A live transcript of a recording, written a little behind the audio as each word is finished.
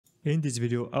In this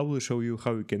video I will show you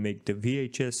how you can make the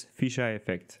VHS fisheye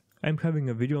effect. I'm having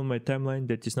a video on my timeline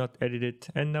that is not edited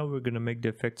and now we're gonna make the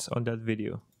effects on that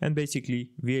video. And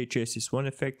basically VHS is one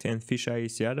effect and fisheye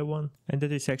is the other one, and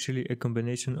that is actually a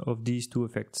combination of these two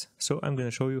effects. So I'm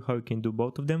gonna show you how you can do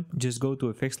both of them. Just go to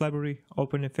effects library,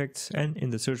 open effects, and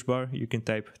in the search bar you can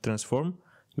type transform.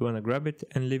 You wanna grab it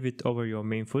and leave it over your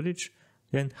main footage.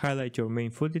 Then highlight your main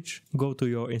footage, go to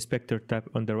your inspector tab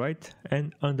on the right,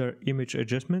 and under image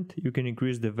adjustment you can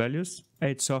increase the values.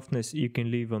 Edge softness you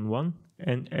can leave on 1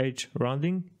 and edge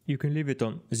rounding you can leave it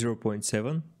on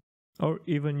 0.7, or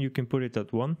even you can put it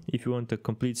at 1 if you want a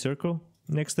complete circle.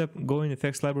 Next up, go in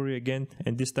effects library again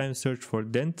and this time search for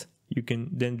dent. You can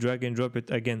then drag and drop it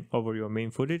again over your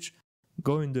main footage.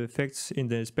 Go into effects in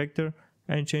the inspector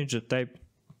and change the type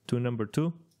to number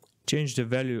 2. Change the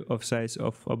value of size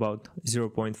of about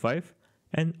 0.5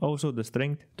 and also the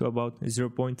strength to about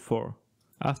 0.4.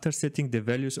 After setting the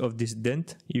values of this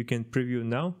dent, you can preview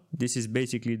now. This is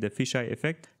basically the fisheye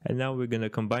effect, and now we're gonna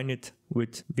combine it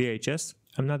with VHS.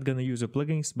 I'm not gonna use a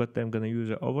plugins, but I'm gonna use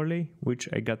an overlay which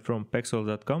I got from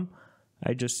pexel.com.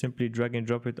 I just simply drag and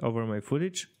drop it over my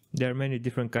footage. There are many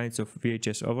different kinds of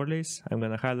VHS overlays. I'm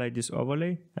gonna highlight this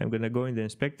overlay, I'm gonna go in the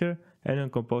inspector, and on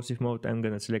compositive mode I'm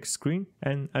gonna select screen,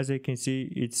 and as I can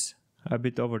see it's a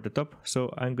bit over the top,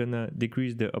 so I'm gonna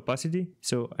decrease the opacity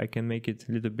so I can make it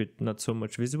a little bit not so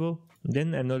much visible.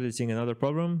 Then I'm noticing another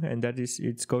problem, and that is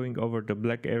it's going over the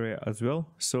black area as well,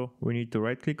 so we need to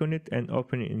right click on it and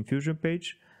open it in Fusion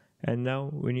page. And now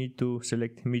we need to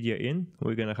select media in,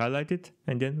 we're gonna highlight it,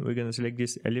 and then we're gonna select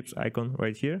this ellipse icon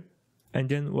right here. And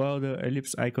then while the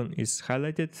ellipse icon is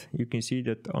highlighted, you can see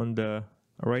that on the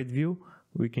right view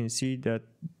we can see that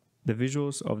the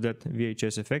visuals of that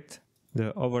VHS effect,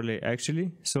 the overlay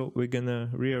actually. So we're gonna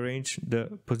rearrange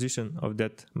the position of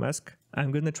that mask.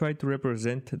 I'm gonna try to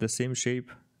represent the same shape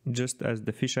just as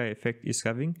the fisheye effect is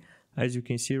having. As you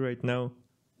can see right now,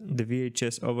 the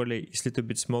VHS overlay is a little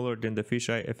bit smaller than the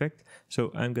fisheye effect,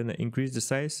 so I'm gonna increase the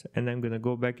size and I'm gonna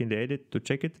go back in the edit to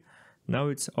check it. Now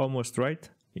it's almost right,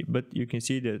 but you can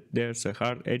see that there's a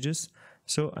hard edges,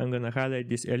 so I'm gonna highlight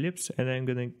this ellipse and I'm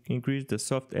gonna increase the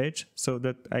soft edge so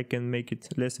that I can make it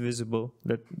less visible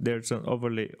that there's an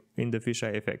overlay in the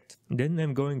fisheye effect. Then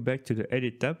I'm going back to the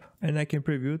edit tab and I can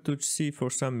preview to see for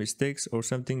some mistakes or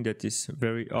something that is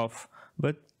very off,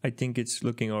 but I think it's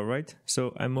looking alright.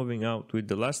 So I'm moving out with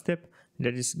the last step,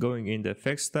 that is going in the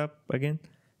effects tab again.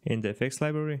 In the effects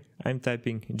library, I'm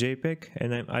typing JPEG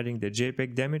and I'm adding the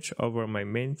JPEG damage over my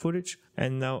main footage,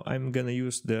 and now I'm gonna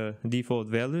use the default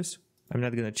values. I'm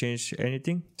not gonna change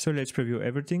anything. So let's preview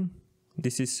everything.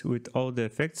 This is with all the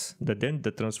effects, the dent, the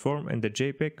transform, and the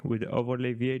JPEG with the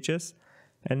overlay VHS.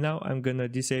 And now I'm gonna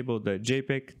disable the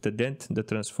JPEG, the dent, the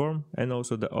transform, and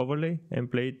also the overlay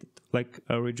and play it like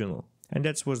original. And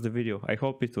that was the video. I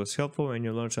hope it was helpful and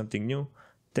you learned something new.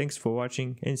 Thanks for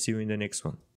watching and see you in the next one.